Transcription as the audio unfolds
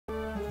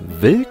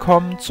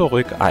Willkommen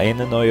zurück,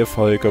 eine neue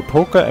Folge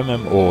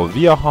PokeMMO.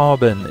 Wir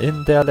haben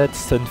in der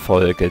letzten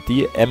Folge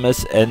die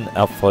MSN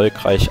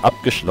erfolgreich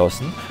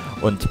abgeschlossen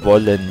und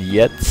wollen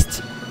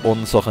jetzt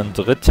unseren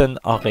dritten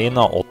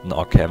Arena-Orden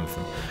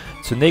erkämpfen.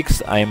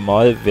 Zunächst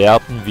einmal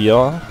werden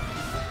wir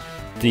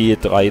die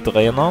 3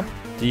 Trainer,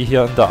 die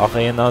hier in der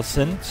Arena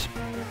sind,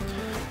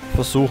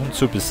 versuchen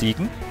zu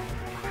besiegen,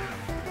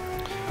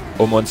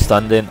 um uns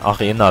dann den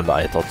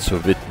Arenaleiter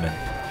zu widmen.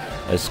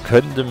 Es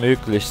könnte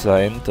möglich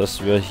sein,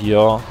 dass wir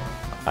hier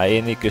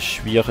einige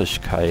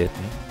Schwierigkeiten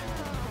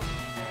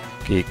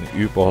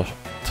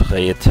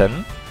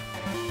gegenübertreten.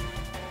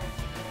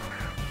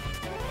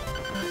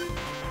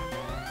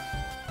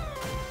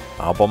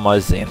 Aber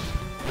mal sehen.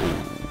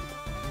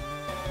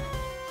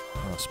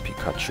 Das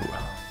Pikachu,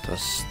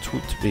 das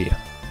tut weh.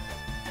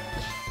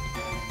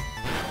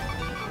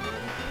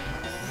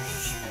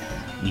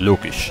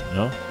 Logisch,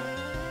 ne?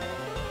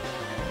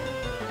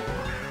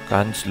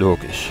 Ganz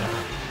logisch.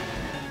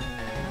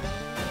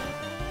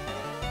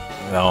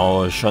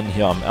 Ja, schon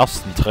hier am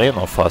ersten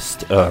Trainer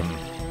fast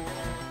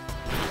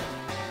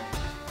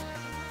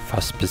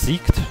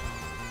besiegt.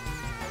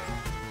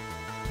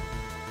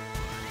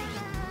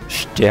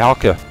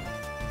 Stärke.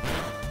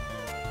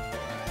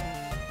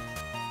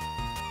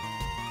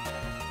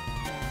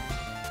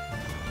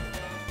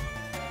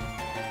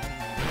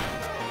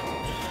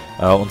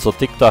 Unser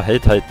Dichter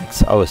hält halt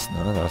nichts aus,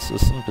 ne? Das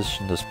ist ein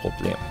bisschen das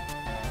Problem.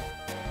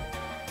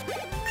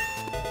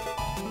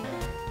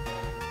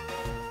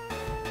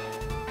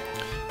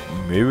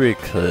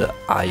 Miracle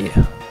Eye.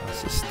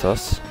 Was ist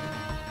das?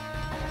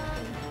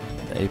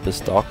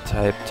 Enables Dark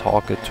Type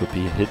target to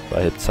be hit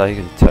by a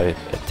Psychic Type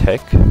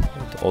attack.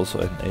 And also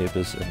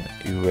enables an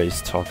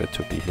erase target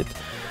to be hit.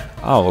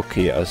 Ah,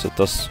 okay, also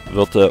das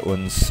würde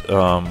uns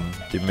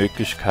die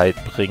Möglichkeit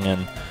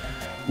bringen,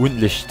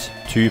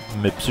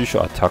 Unlichttypen mit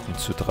Psychoattacken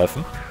zu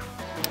treffen,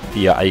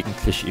 die ja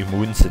eigentlich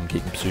immun sind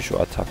gegen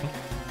Psychoattacken.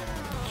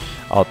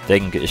 Aber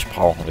denke ich,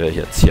 brauchen wir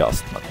jetzt hier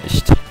erstmal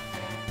nicht.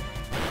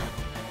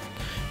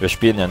 Wir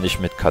spielen ja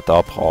nicht mit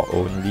Kadabra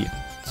Only,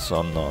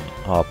 sondern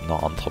haben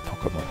noch andere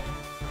Pokémon.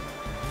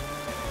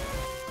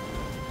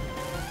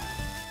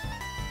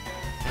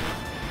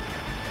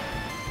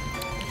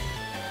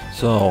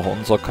 So,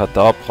 unser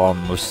Kadabra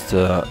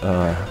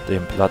musste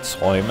den Platz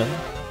räumen.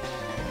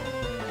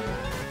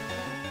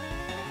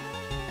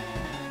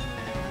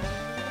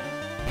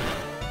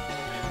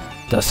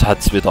 Das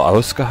hat's wieder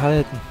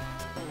ausgehalten.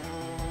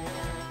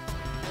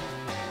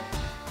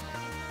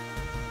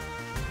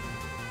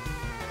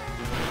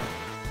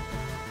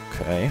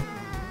 Okay.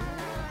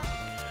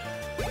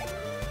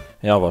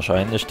 Ja,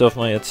 wahrscheinlich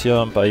dürfen wir jetzt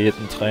hier bei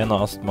jedem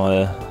Trainer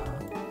erstmal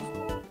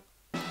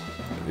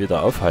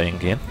wieder aufheilen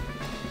gehen.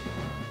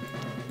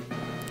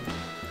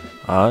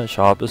 Ah, ich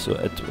habe so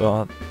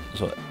etwa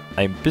so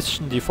ein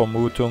bisschen die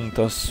Vermutung,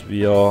 dass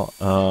wir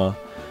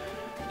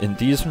in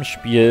diesem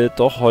Spiel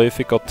doch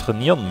häufiger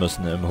trainieren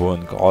müssen im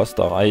hohen Gras.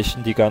 Da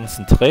reichen die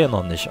ganzen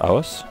Trainer nicht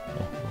aus.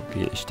 Oh, wo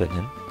gehe ich denn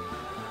hin?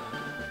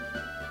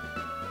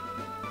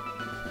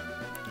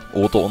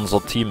 Oder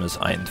unser Team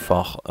ist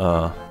einfach,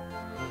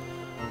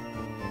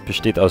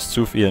 besteht aus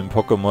zu vielen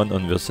Pokémon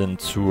und wir sind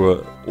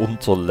zu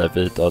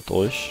unterlevelt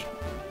dadurch.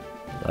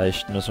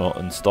 Vielleicht müssen wir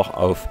uns doch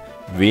auf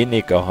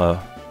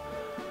wenigere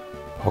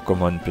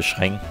Pokémon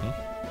beschränken.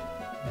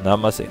 Na,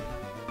 mal sehen.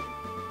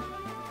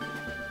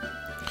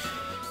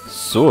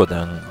 So,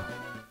 dann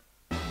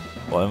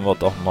wollen wir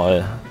doch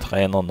mal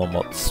Trainer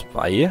Nummer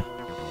 2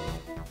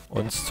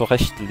 uns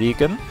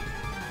zurechtlegen.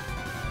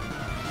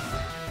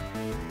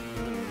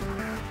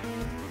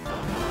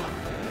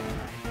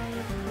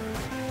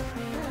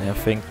 Er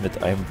fängt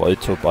mit einem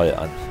Voltoball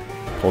an.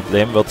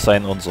 Problem wird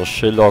sein, unser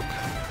Shillock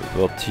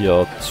wird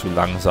hier zu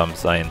langsam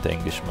sein,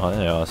 denke ich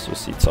mal. Ja, so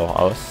sieht's auch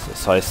aus.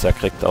 Das heißt, er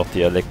kriegt auch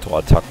die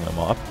Elektroattacken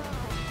immer ab.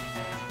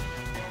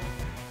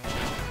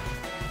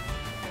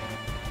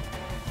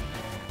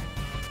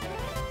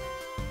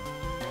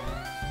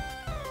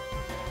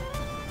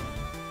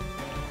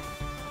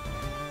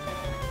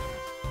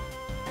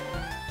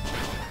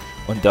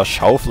 Und der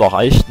Schaufler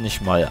reicht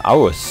nicht mal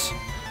aus.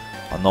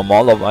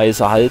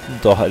 Normalerweise halten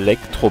doch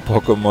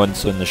Elektro-Pokémon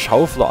so eine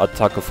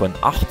Schaufler-Attacke von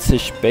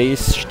 80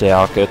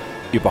 Base-Stärke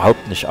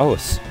überhaupt nicht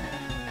aus.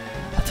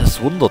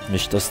 Das wundert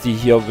mich, dass die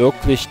hier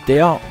wirklich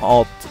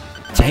derart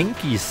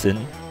tanky sind,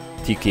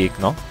 die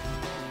Gegner,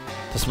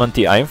 dass man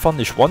die einfach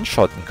nicht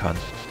one-shotten kann.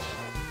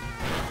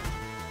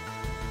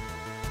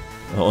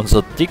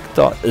 Unser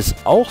Dichter ist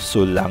auch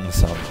so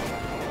langsam.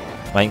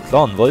 Mein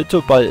klar, ein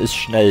Voltoball ist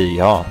schnell,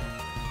 ja.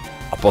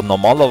 Aber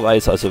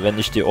normalerweise, also wenn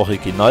ich die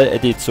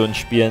Original-Edition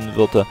spielen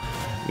würde,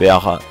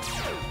 wäre,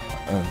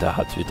 der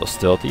hat wieder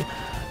Sturdy,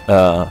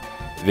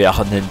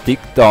 wäre ein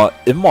Dichter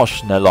immer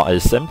schneller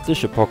als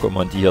sämtliche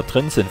Pokémon, die hier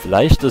drin sind.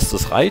 Vielleicht ist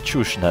das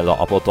Raichu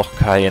schneller, aber doch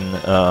kein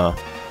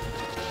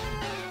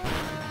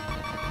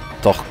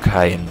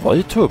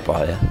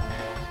Voltoball.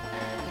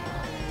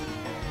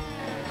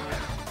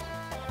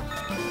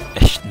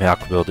 Echt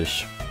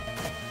merkwürdig.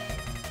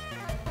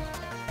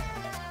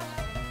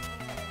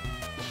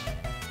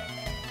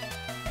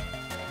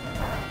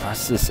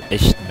 Das ist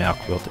echt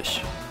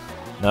merkwürdig.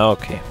 Na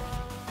okay.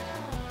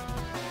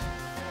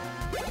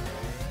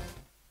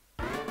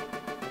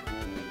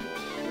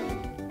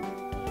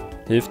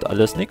 Hilft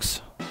alles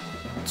nix.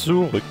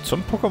 Zurück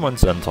zum Pokémon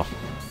Center.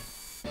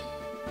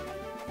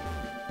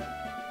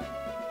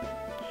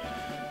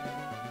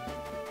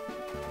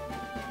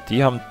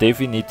 Die haben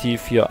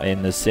definitiv hier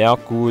eine sehr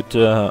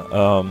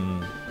gute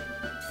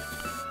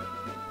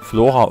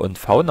Flora- und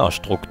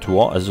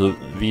Fauna-Struktur. Also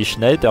wie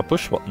schnell der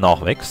Busch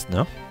nachwächst,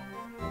 ne?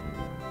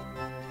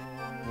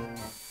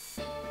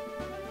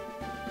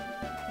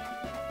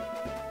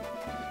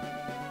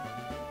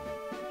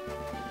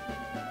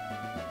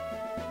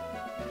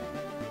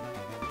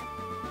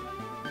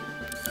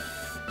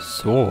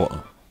 So.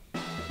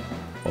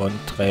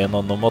 Und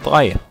Trainer Nummer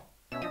 3.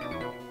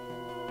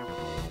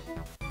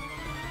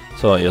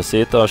 So, ihr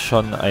seht da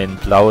schon einen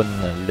blauen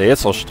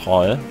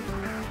Laserstrahl.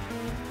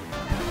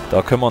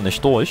 Da können wir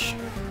nicht durch.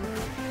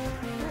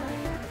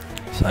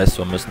 Das heißt,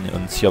 wir müssen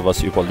uns hier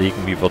was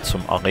überlegen, wie wir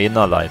zum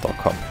Arenaleiter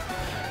kommen.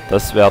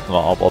 Das werden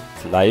wir aber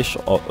gleich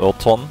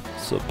erörtern,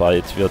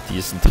 sobald wir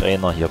diesen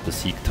Trainer hier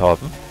besiegt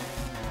haben.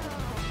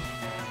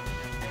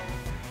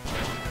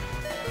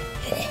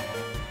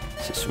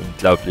 Es ist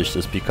unglaublich,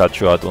 das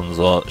Pikachu hat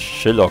unser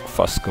Shillock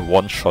fast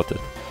gewone-shottet.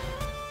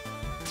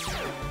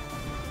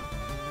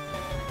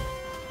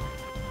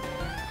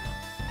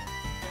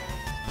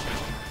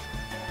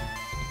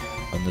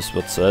 Und es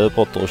wird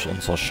selber durch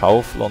unser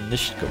Schaufler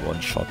nicht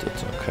gewone-shottet,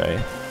 okay.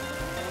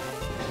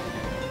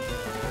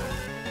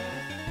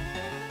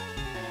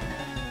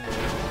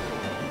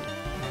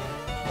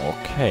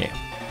 Okay.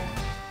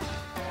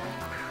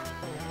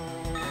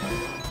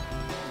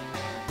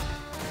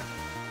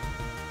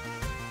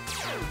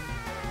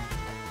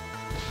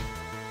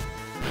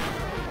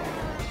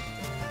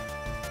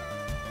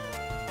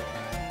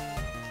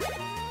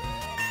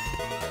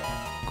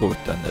 Gut,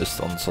 dann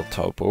ist unser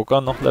Tauboga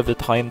noch Level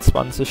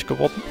 23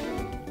 geworden.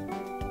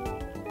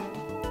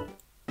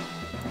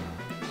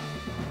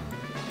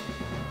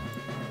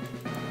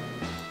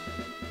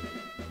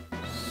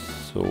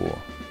 So.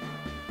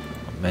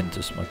 Moment,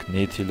 ist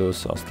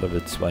Magnetilos erst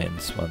Level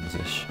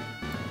 22.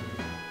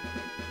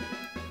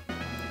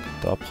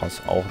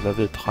 Dabras auch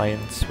Level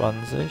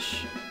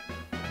 23.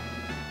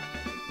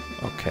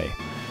 Okay.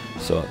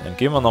 So, dann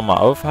gehen wir nochmal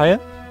aufheilen.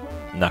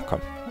 Na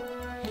komm.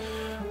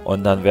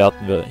 Und dann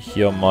werden wir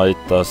hier mal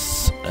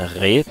das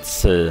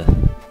Rätsel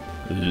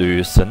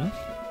lösen.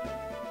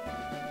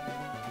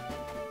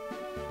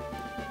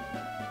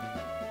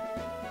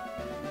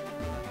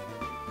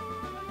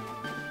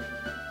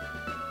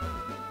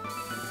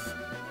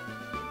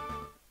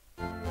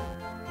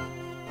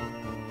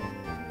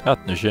 Er hat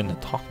eine schöne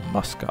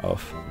Drachenmaske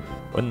auf.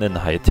 Und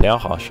einen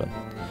Hytera schon.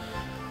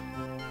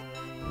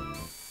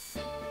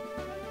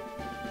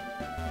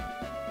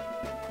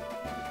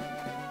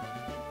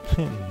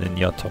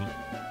 Ninja Tom.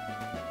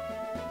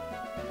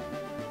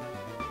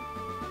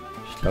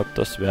 Ich glaube,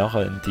 das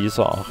wäre in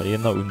dieser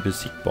Arena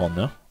unbesiegbar,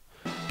 ne?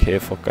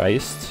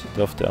 Käfergeist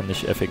dürfte er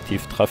nicht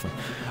effektiv treffen.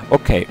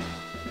 Okay.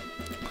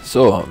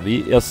 So, wie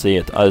ihr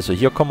seht, also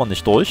hier kommen wir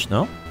nicht durch,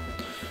 ne?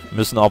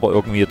 Müssen aber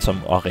irgendwie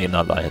zum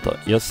Arenaleiter.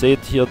 Ihr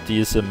seht hier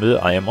diese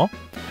Mülleimer.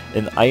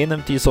 In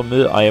einem dieser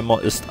Mülleimer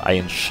ist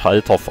ein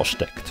Schalter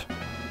versteckt.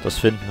 Das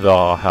finden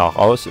wir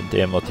heraus,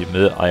 indem wir die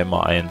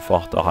Mülleimer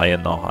einfach der Reihe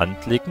nach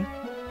anklicken.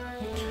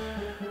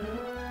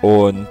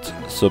 Und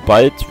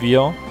sobald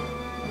wir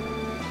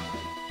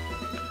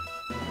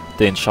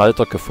den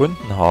Schalter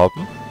gefunden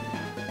haben,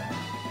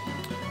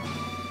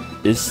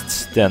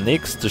 ist der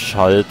nächste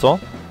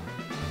Schalter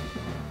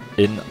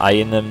in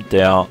einem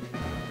der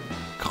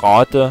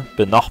gerade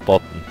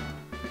benachbarten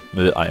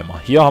Mülleimer.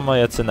 Hier haben wir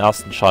jetzt den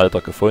ersten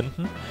Schalter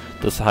gefunden.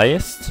 Das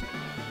heißt,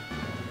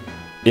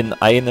 in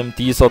einem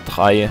dieser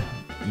 3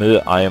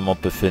 Mülleimer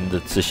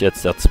befindet sich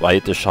jetzt der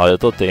zweite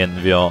Schalter,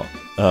 den wir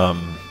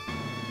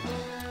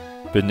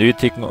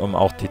benötigen, um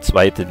auch die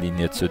zweite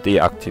Linie zu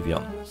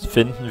deaktivieren.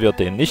 Finden wir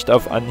den nicht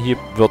auf Anhieb,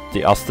 wird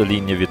die erste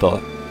Linie wieder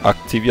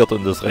aktiviert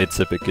und das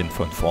Rätsel beginnt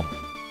von vorn.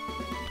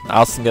 In der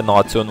ersten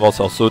Generation war es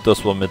auch so,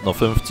 dass wir mit einer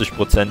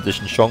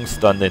 50%igen Chance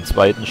dann den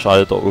zweiten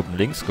Schalter oben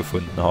links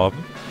gefunden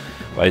haben.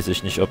 Weiß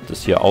ich nicht, ob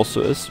das hier auch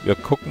so ist. Wir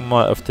gucken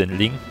mal auf den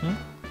linken.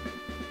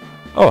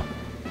 Oh,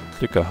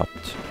 Glück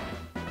gehabt.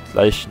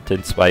 Gleich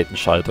den zweiten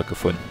Schalter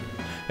gefunden.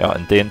 Ja,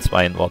 in den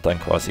 2 war dann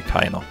quasi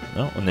keiner.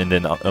 Ne? Und in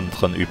den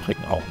anderen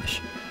übrigen auch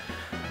nicht.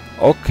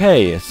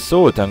 Okay,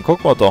 so, dann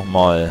gucken wir doch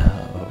mal.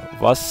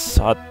 Was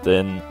hat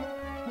denn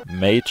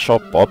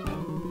Major Bob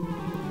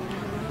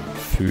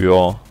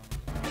für...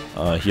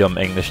 hier im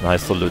Englischen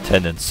heißt er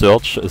Lieutenant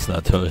Search, ist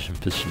natürlich ein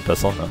bisschen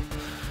besser, ne?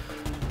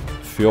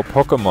 Für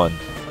Pokémon.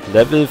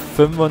 Level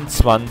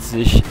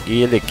 25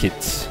 Elekid.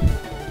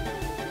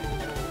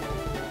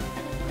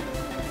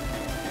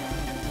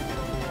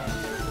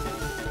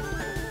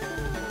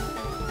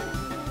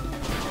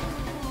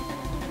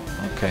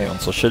 Okay,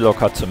 unser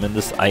Shillock hat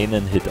zumindest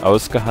einen Hit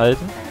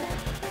ausgehalten.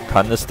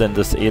 Kann es denn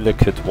das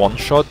Elekid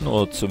one-shotten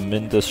oder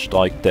zumindest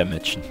stark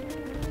damagen?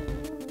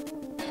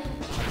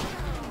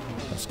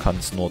 Das kann kann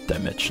es nur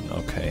damagen,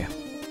 okay.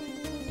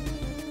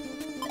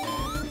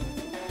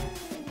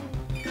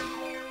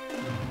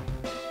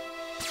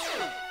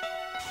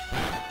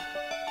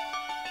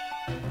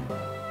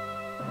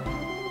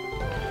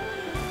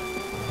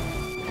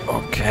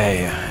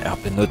 Okay, er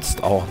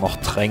benutzt auch noch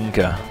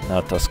Tränke.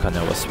 Na, das kann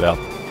ja was werden.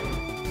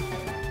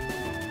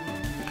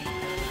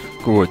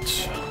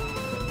 Gut,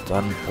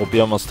 dann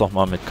probieren wir es doch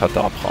mal mit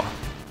Kadabra.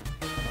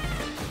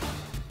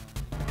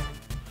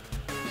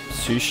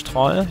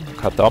 Psystrahl.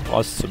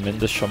 Kadabra ist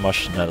zumindest schon mal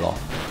schneller.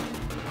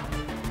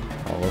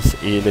 Aber das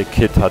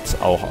Ele-Kit hat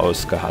es auch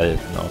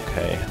ausgehalten,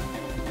 okay.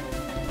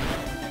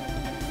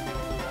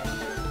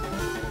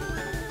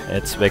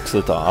 Jetzt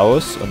wechselt er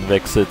aus und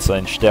wechselt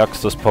sein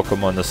stärkstes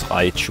Pokémon, das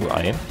Raichu,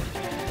 ein.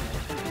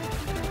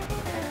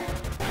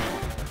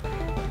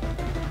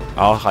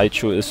 Ah,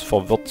 Raichu ist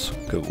verwirrt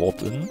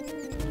geworden.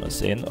 Mal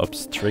sehen, ob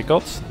es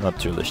triggert.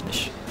 Natürlich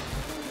nicht.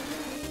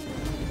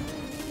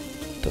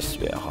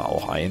 Das wäre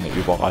auch eine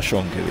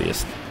Überraschung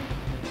gewesen.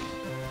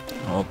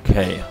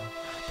 Okay.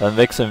 Dann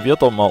wechseln wir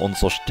doch mal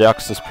unser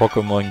stärkstes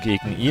Pokémon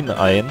gegen ihn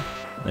ein.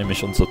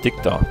 Nämlich unser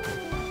Dicta.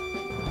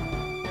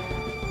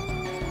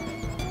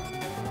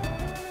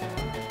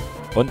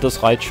 Und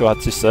das Raichu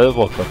hat sich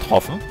selber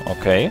getroffen.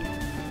 Okay.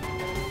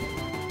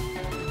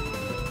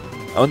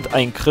 Und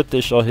ein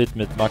kritischer Hit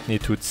mit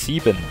Magnitude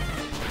 7.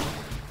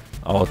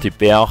 Aber die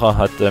Beere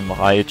hat dem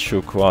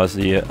Raichu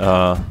quasi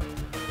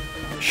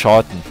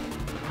Schaden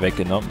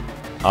weggenommen.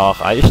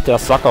 Erreicht der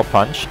Sucker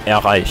Punch?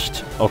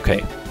 Erreicht.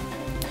 Okay.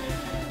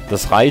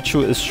 Das Raichu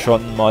ist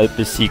schon mal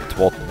besiegt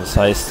worden. Das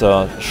heißt,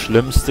 der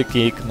schlimmste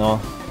Gegner,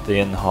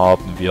 den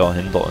haben wir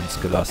hinter uns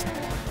gelassen.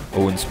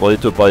 Oh, uns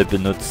Voltoball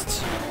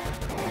benutzt.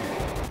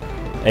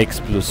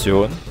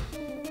 Explosion.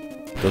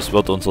 Das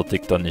wird unser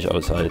Dicta nicht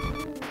aushalten.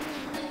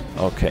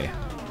 Okay.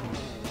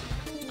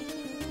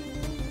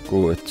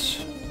 Gut.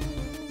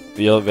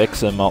 Wir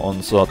wechseln mal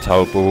unser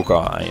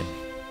Tauboga ein.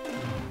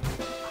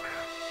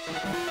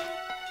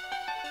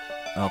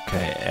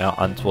 Okay, er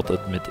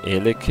antwortet mit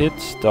Elekit.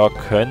 Da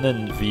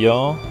können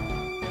wir...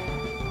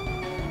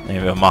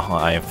 Ne, wir machen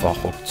einfach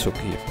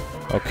ruckzucki.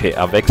 Okay,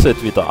 er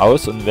wechselt wieder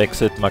aus und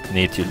wechselt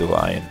Magnetilo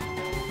ein.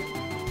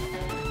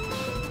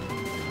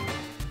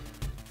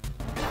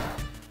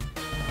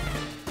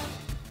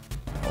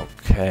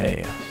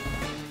 Okay.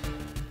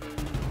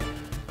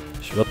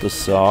 Ich würde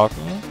sagen,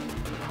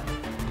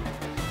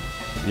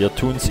 wir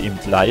tun es ihm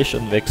gleich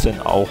und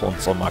wechseln auch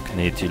unser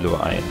Magnetilo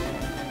ein.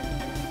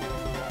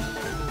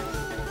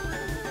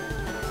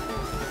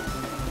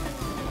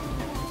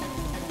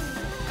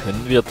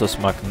 Können wir das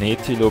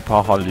Magnetilo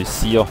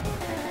paralysieren?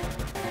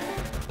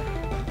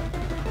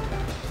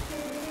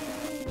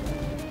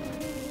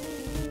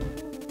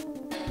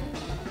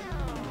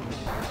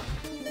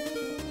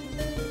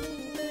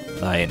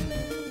 Nein.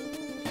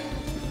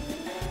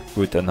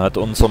 Gut, dann hat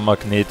unser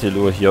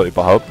Magnetilo hier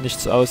überhaupt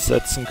nichts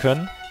aussetzen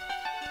können.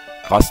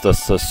 Krass,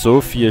 dass das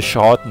so viel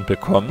Schaden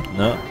bekommt,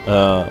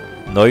 ne?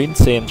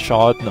 19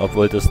 Schaden,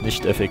 obwohl das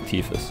nicht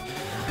effektiv ist.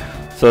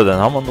 So, dann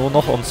haben wir nur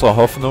noch unsere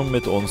Hoffnung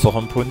mit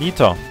unserem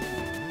Ponyta.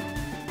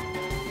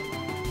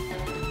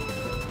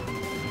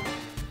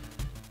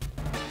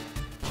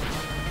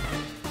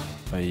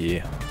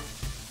 Oje.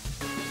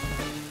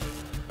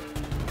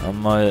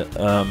 Mal,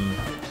 wenn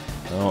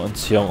wir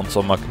uns hier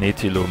unser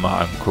Magnetilo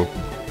mal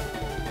angucken.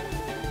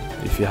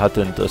 Wie viel hat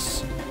denn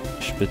das?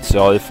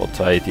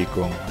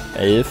 Spezialverteidigung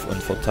 11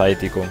 und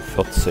Verteidigung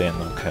 14,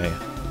 okay.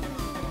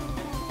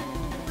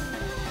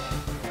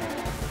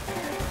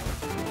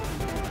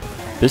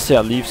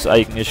 Bisher lief es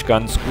eigentlich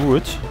ganz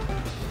gut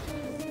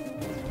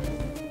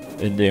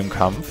in dem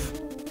Kampf.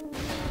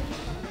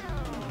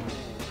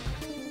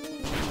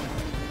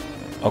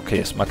 Okay,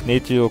 das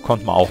Magnetio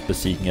konnte man auch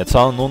besiegen. Jetzt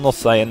haben wir nur noch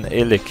sein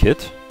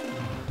Elekit.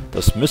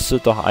 Das müsste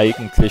doch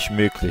eigentlich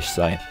möglich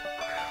sein.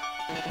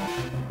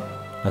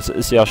 Also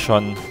ist ja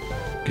schon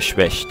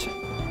geschwächt.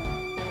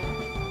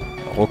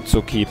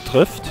 Ruckzucki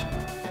trifft.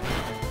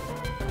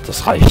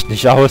 Das reicht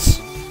nicht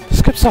aus.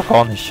 Das gibt's doch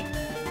gar nicht.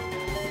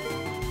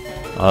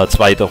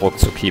 Zweiter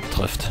Ruckzucki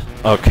trifft.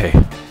 Okay.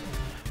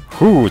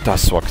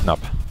 Das war knapp.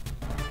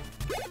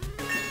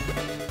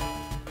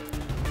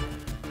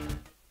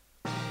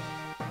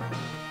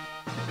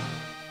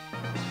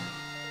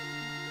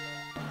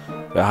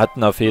 Wir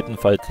hatten auf jeden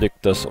Fall Glück,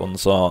 dass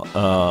unser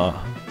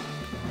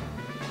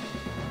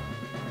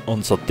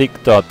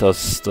Dicta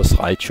das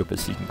Raichu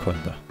besiegen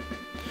konnte.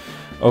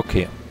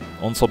 Okay,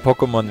 unsere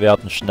Pokémon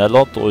werden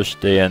schneller durch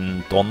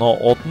den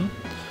Donnerorden.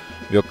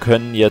 Wir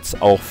können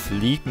jetzt auch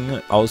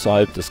Fliegen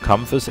außerhalb des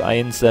Kampfes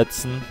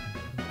einsetzen.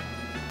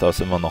 Da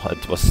sind wir noch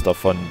etwas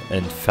davon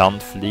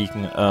entfernt,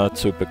 Fliegen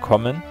zu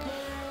bekommen.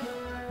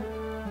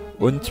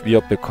 Und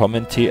wir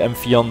bekommen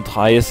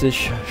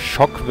TM34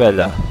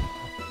 Schockwelle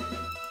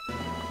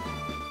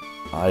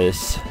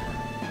als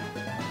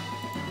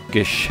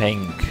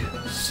Geschenk.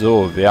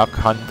 So, wer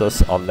kann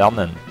das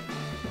erlernen?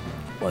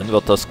 Wollen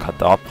wir das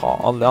Kadabra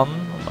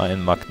erlernen?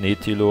 Ein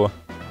Magnetilo.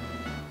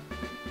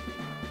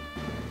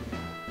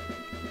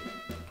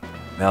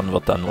 Werden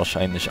wir dann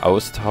wahrscheinlich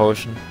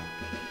austauschen.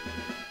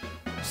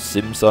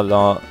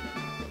 Simsala,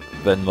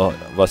 wenn wir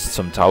was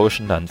zum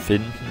Tauschen dann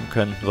finden,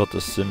 könnten wir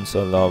das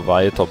Simsala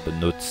weiter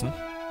benutzen.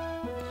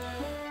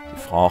 Die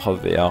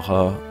Frage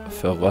wäre,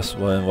 für was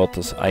wollen wir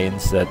das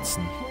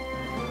einsetzen?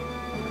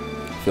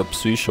 Für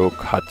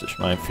Psycho-Cut. Ich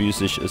meine,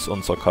 physisch ist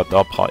unser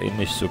Kadabra eh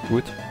nicht so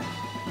gut.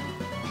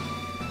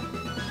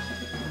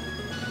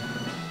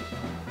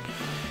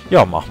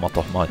 Ja, machen wir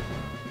doch mal.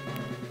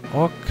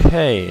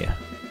 Okay.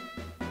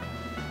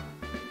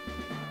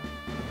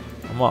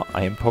 Haben wir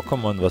ein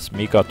Pokémon, was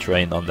Mega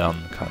Trainer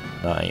lernen kann?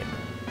 Nein.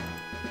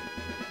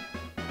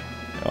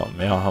 Ja,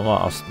 mehr haben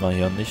wir erstmal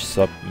hier nicht.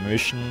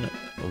 Submission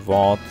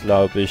war,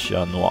 glaube ich,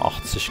 ja nur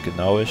 80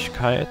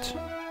 Genauigkeit.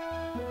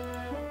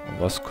 Und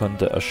was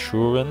konnte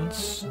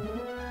Assurance?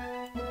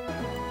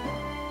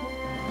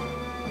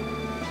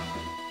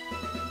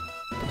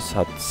 Das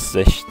hat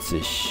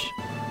 60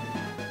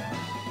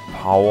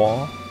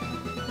 Power.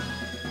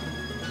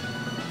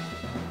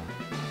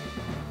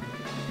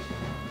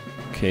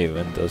 Okay,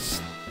 wenn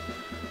das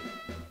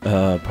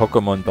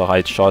Pokémon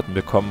bereits Schaden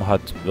bekommen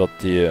hat, wird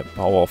die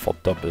Power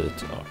verdoppelt.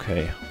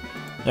 Okay.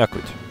 Ja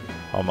gut.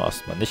 Haben wir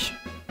erstmal nicht.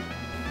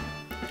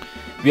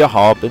 Wir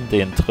haben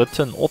den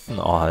dritten Orden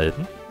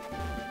erhalten.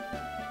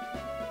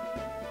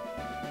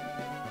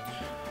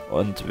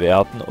 Und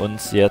werden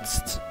uns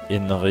jetzt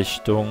in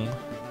Richtung,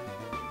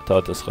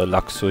 da das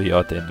Relaxo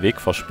ja den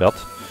Weg versperrt,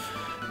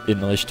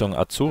 in Richtung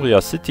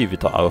Azuria City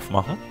wieder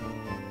aufmachen.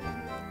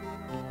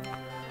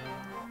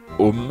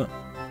 Um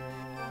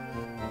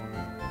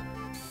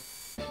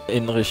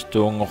in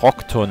Richtung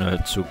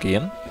Rocktunnel zu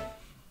gehen.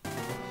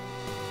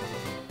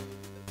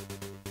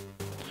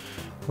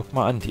 Guck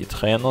mal an, die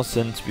Trainer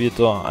sind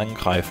wieder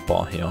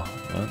angreifbar hier.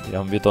 Ja, die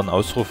haben wieder ein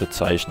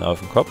Ausrufezeichen auf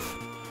dem Kopf.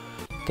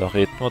 Da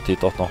reden wir die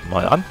doch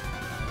nochmal an.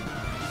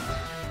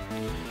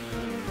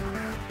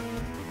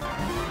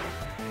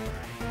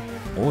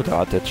 Oh, der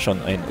hat jetzt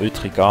schon ein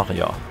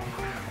Ultrigaria.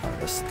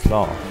 Alles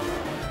klar.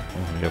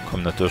 Und wir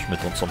kommen natürlich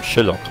mit unserem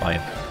Schiller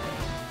rein.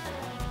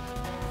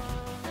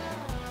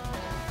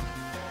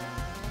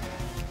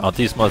 Aber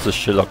diesmal ist es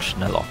Schiller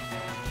schneller.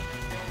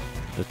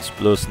 Jetzt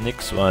bloß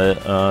nix, weil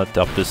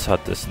der Biss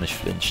hat es nicht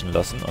flinchen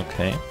lassen.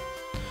 Okay.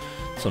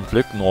 Zum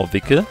Glück nur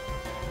Wickel.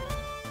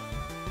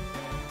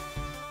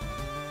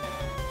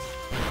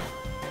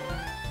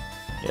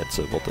 Jetzt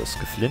wird es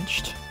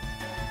geflincht.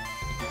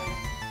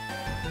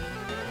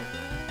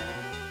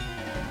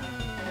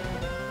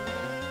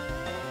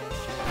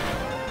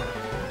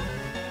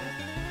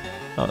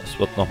 Ja, es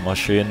wird nochmal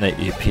schöne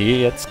EP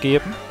jetzt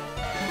geben.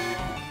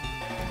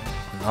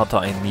 Dann hat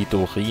er ein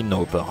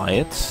Nidorino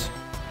bereits.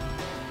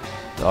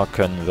 Da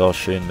können wir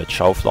schön mit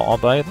Schaufler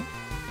arbeiten.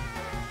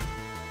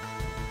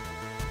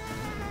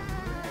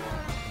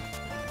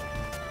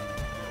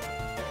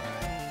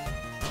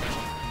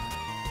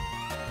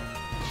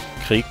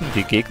 Kriegen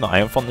die Gegner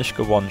einfach nicht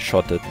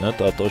gewone-shottet, ne?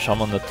 Dadurch haben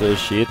wir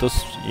natürlich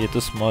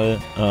jedes Mal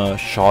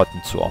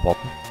Schaden zu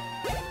erwarten.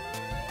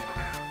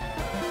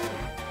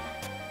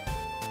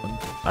 Und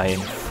ein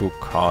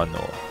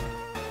Fukano.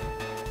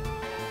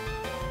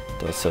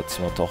 Da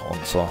setzen wir doch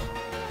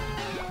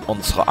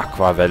unsere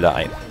Aquavelle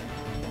ein.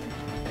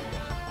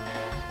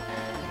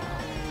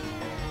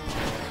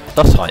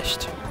 Das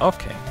reicht.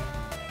 Okay.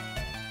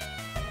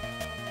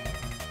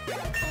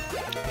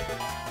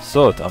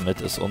 So,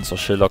 damit ist unser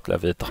Schillock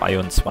Level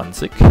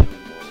 23.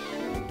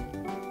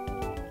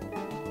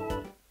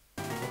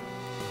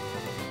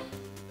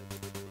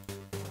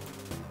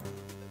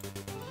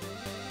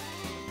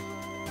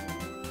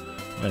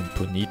 Mein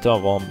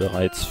Ponita waren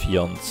bereits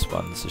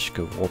 24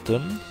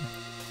 geworden.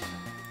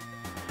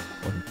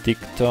 Und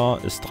Dicta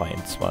ist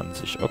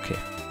 23. Okay.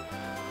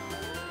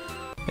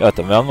 Ja,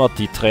 dann werden wir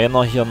die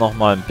Trainer hier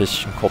nochmal ein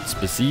bisschen kurz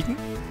besiegen.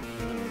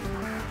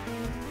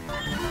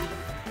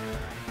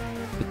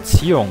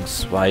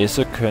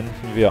 Beziehungsweise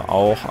könnten wir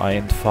auch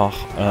einfach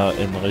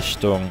in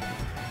Richtung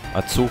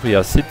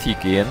Azuria City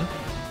gehen.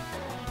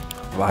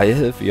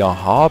 Weil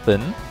wir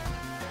haben...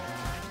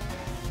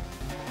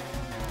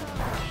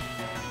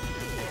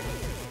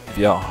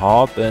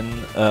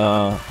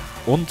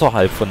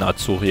 unterhalb von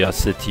Azuria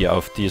City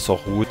auf dieser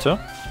Route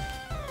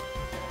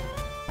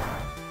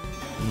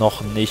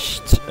noch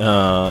nicht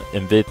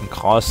im wilden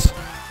Gras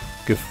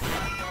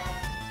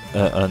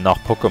nach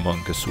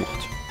Pokémon gesucht.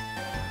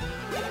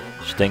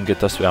 Ich denke,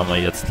 das werden wir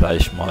jetzt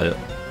gleich mal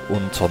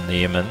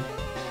unternehmen.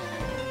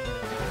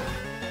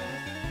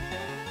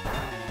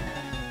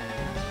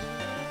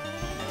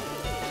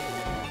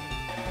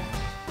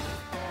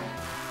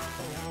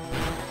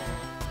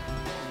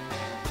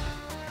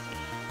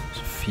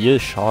 So viel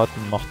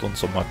Schaden macht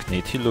unser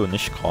Magnetilo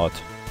nicht gerade.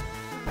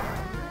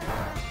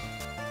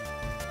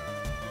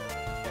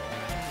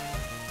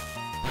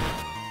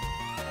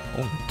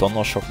 Oh,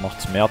 Donnerschock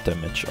macht mehr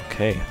Damage,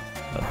 okay.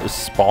 Dann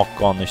ist Spark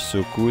gar nicht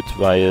so gut,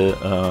 weil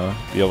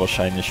wir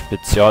wahrscheinlich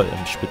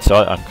im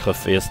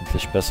Spezialangriff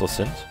wesentlich besser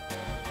sind.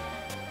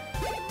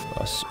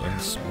 Lass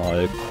uns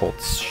mal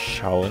kurz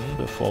schauen,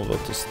 bevor wir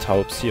das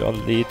Taubsi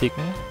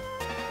erledigen.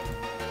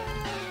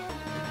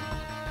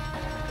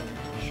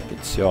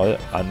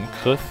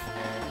 Spezialangriff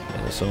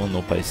Da sind wir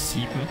nur bei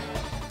 7.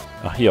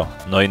 Ach hier,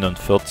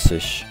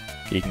 49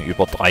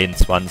 gegenüber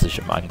 23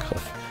 im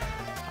Angriff.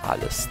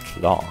 Alles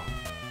klar.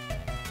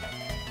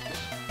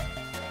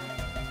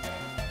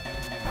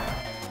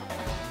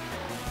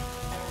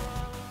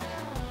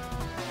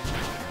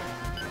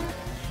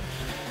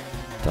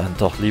 Dann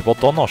doch lieber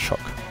Donnerschock.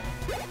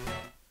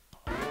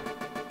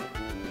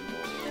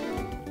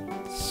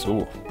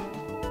 So.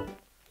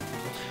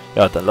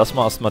 Ja, dann lassen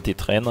wir erstmal die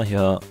Trainer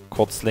hier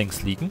kurz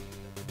links liegen.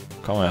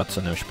 Kann man ja zu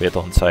einem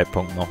späteren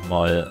Zeitpunkt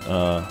nochmal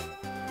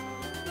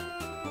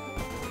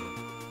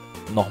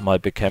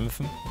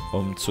bekämpfen,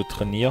 um zu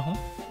trainieren.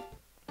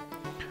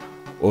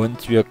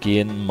 Und wir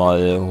gehen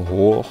mal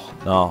hoch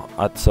nach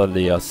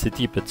Azalea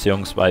City,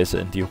 beziehungsweise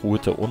in die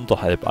Route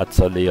unterhalb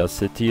Azalea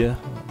City.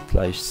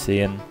 Gleich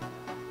sehen.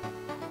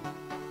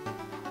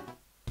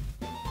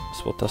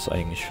 Was wird das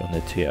eigentlich für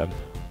eine TM?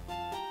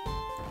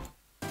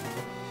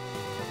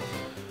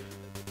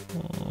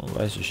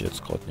 Weiß ich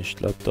jetzt gerade nicht. Ich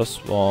glaube,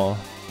 das war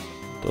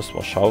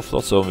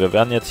Schaufler. So, wir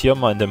werden jetzt hier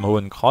mal in dem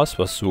hohen Gras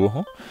was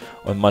suchen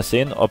und mal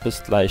sehen, ob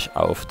es gleich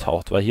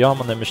auftaucht, weil hier haben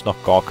wir nämlich noch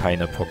gar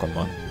keine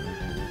Pokémon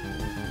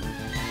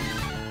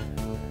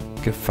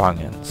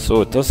gefangen.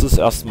 So, das ist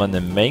erstmal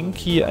eine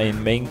Mankey.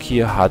 Ein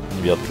Mankey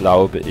hatten wir,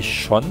 glaube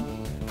ich, schon.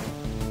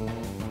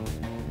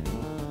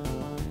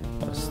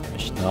 Lass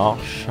mich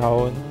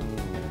nachschauen.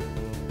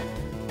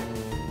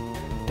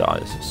 Da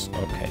ist es.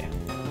 Okay.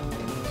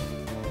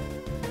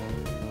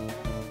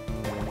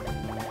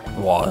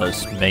 Boah,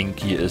 das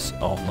Mankey ist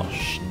auch noch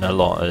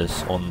schneller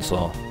als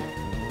unser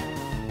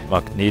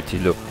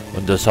Magnetilo.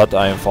 Und das hat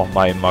einfach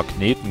meinen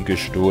Magneten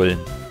gestohlen.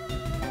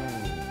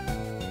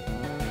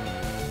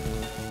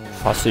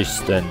 Fass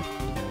ich's denn?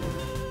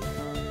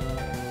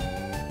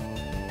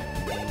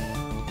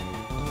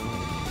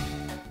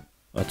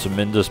 Na,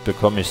 zumindest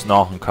bekomme ich es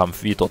nach dem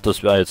Kampf wieder.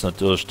 Das wäre jetzt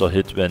natürlich der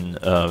Hit, wenn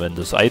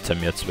das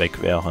Item jetzt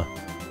weg wäre.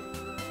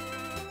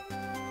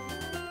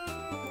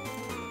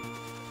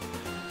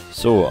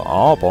 So,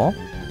 aber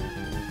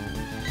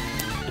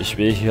ich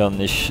will hier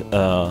nicht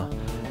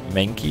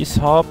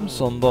Mankeys haben,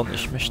 sondern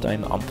ich möchte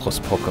ein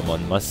anderes Pokémon.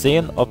 Mal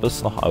sehen, ob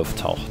es noch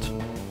auftaucht.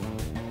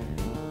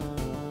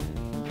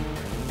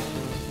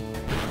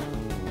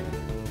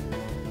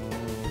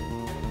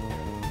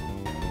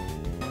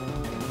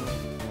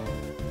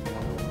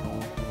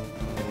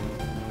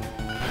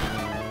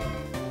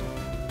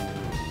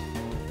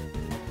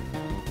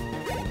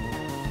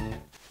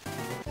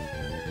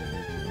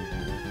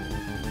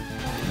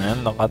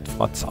 Ne,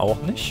 Radfratz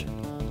auch nicht.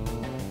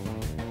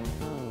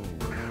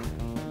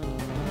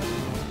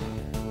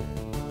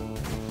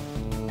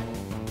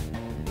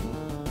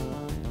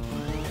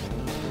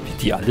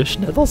 Wie die alle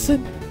schneller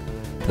sind.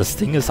 Das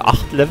Ding ist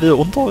 8 Level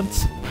unter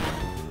uns.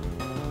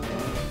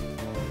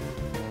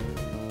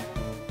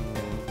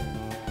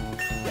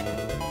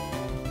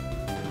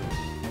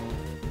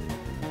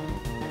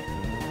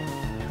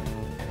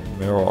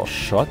 Mirror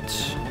Shot.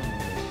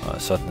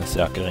 Es hat eine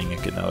sehr geringe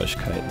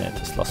Genauigkeit. Ne,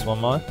 das lassen wir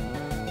mal.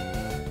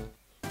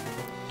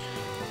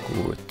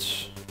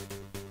 Gut.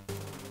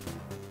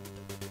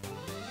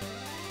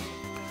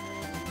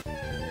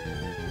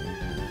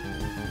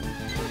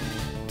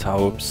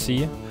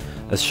 Taubsi.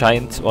 Es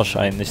scheint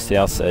wahrscheinlich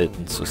sehr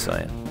selten zu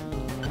sein.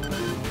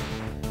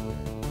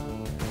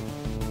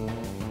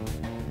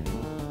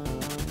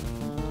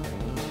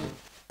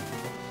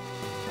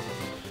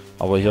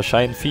 Aber hier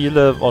scheinen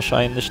viele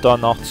wahrscheinlich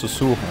danach zu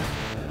suchen.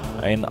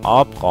 Ein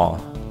Abra.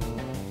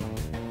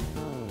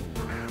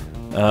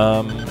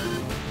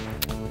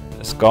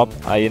 Es gab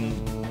einen,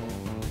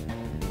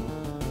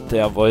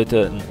 der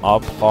wollte ein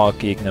Abra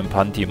gegen einen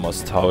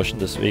Pantimos tauschen.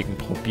 Deswegen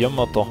probieren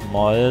wir doch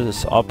mal,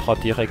 das Abra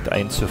direkt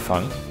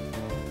einzufangen.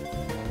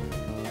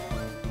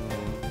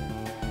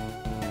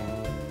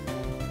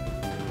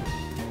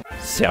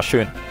 Sehr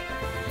schön.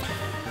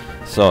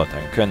 So,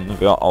 dann können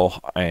wir auch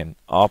ein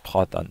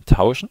Abra dann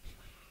tauschen.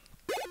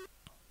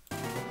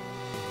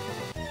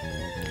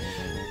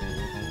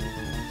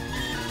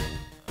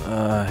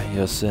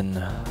 Hier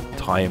sind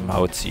 3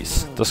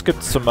 Mauzis. Das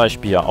gibt es zum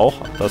Beispiel ja auch,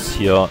 dass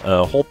hier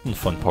Horden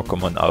von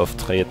Pokémon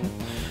auftreten,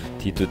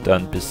 die du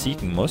dann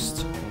besiegen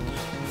musst.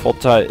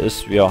 Vorteil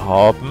ist, wir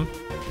haben...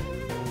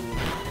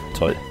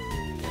 Toll.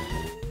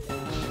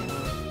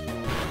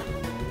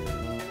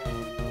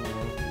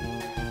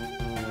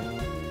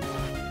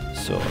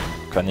 So,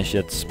 kann ich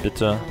jetzt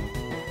bitte...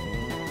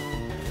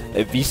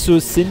 wieso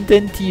sind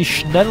denn die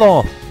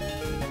schneller?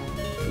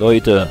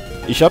 Leute,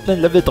 ich habe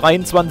einen Level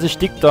 23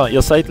 Dick da.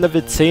 Ihr seid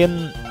Level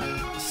 10,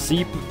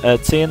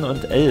 10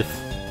 und 11.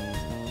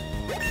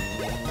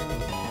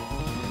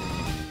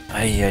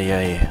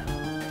 Eieiei.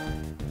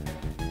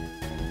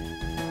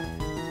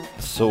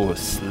 So,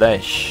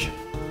 Slash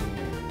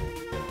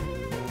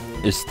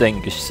ist,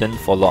 denke ich,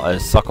 sinnvoller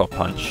als Sucker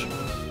Punch.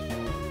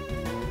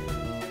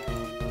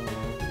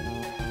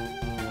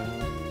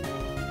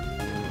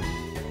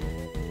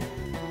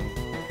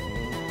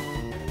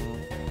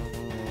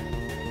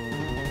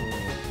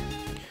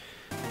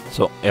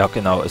 So, ja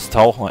genau, es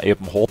tauchen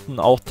eben Horden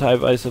auch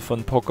teilweise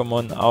von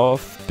Pokémon auf,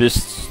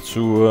 bis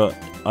zu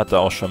hatte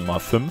auch schon mal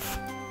 5.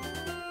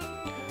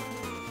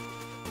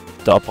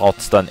 Da braucht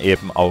es dann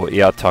eben auch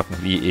E-Attacken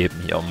wie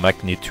eben hier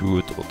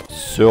Magnitude oder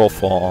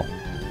Surfer.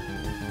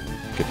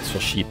 Gibt es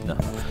verschiedene.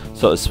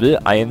 So, es will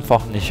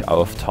einfach nicht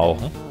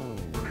auftauchen.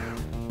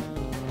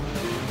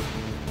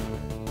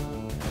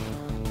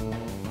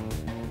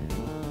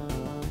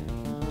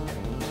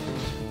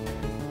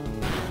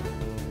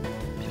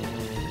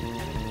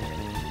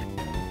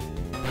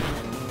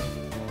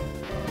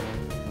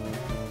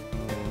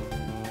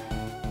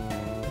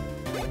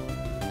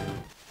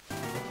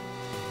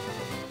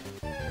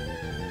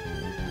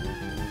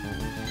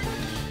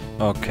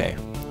 Okay.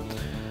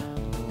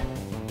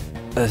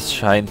 Es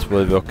scheint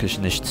wohl wirklich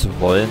nicht zu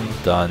wollen.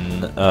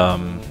 Dann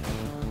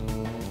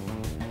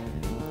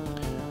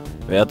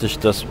werde ich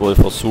das wohl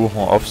versuchen,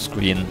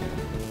 offscreen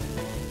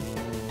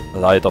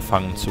leider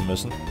fangen zu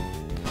müssen.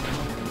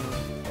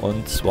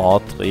 Und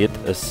zwar dreht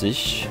es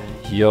sich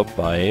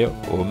hierbei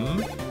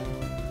um,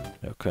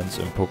 wir können es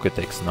im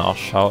Pokédex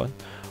nachschauen,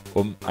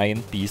 um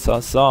ein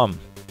Bisasam.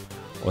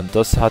 Und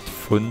das hat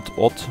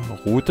Fundort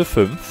Route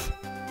 5.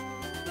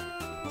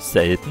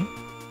 Selten.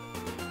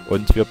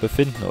 Und wir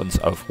befinden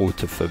uns auf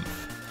Route 5.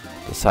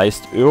 Das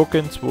heißt,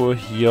 irgendwo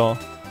hier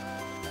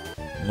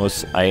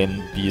muss ein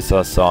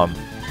Bisasam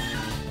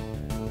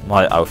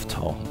mal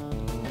auftauchen.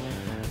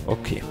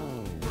 Okay.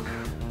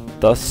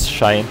 Das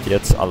scheint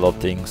jetzt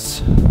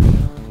allerdings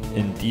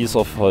in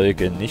dieser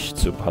Folge nicht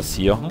zu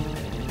passieren.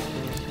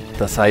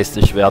 Das heißt,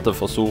 ich werde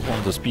versuchen,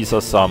 das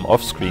Bisasam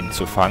offscreen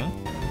zu fangen.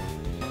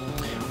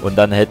 Und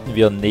dann hätten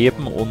wir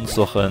neben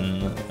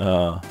unseren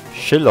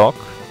Shillock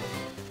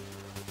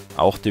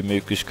auch die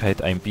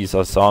Möglichkeit, ein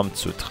Bisasam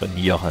zu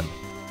trainieren.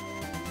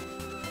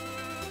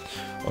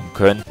 Und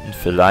könnten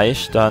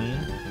vielleicht dann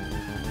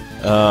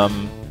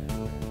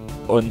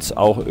uns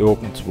auch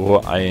irgendwo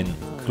ein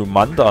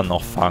Glumanda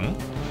noch fangen.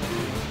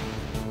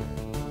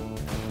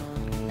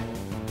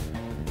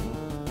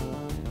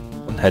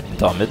 Und hätten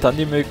damit dann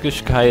die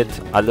Möglichkeit,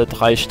 alle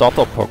 3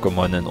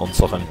 Starter-Pokémon in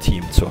unserem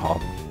Team zu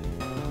haben.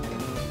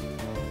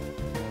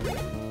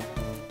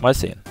 Mal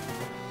sehen.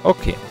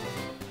 Okay.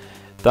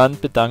 Dann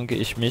bedanke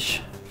ich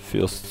mich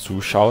fürs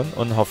Zuschauen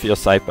und hoffe, ihr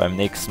seid beim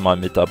nächsten Mal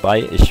mit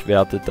dabei. Ich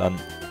werde dann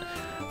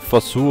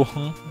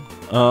versuchen,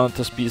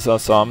 das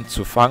Bisasam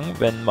zu fangen,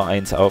 wenn mal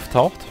eins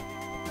auftaucht.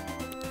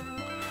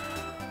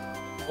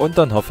 Und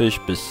dann hoffe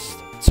ich bis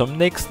zum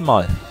nächsten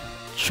Mal.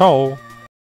 Ciao!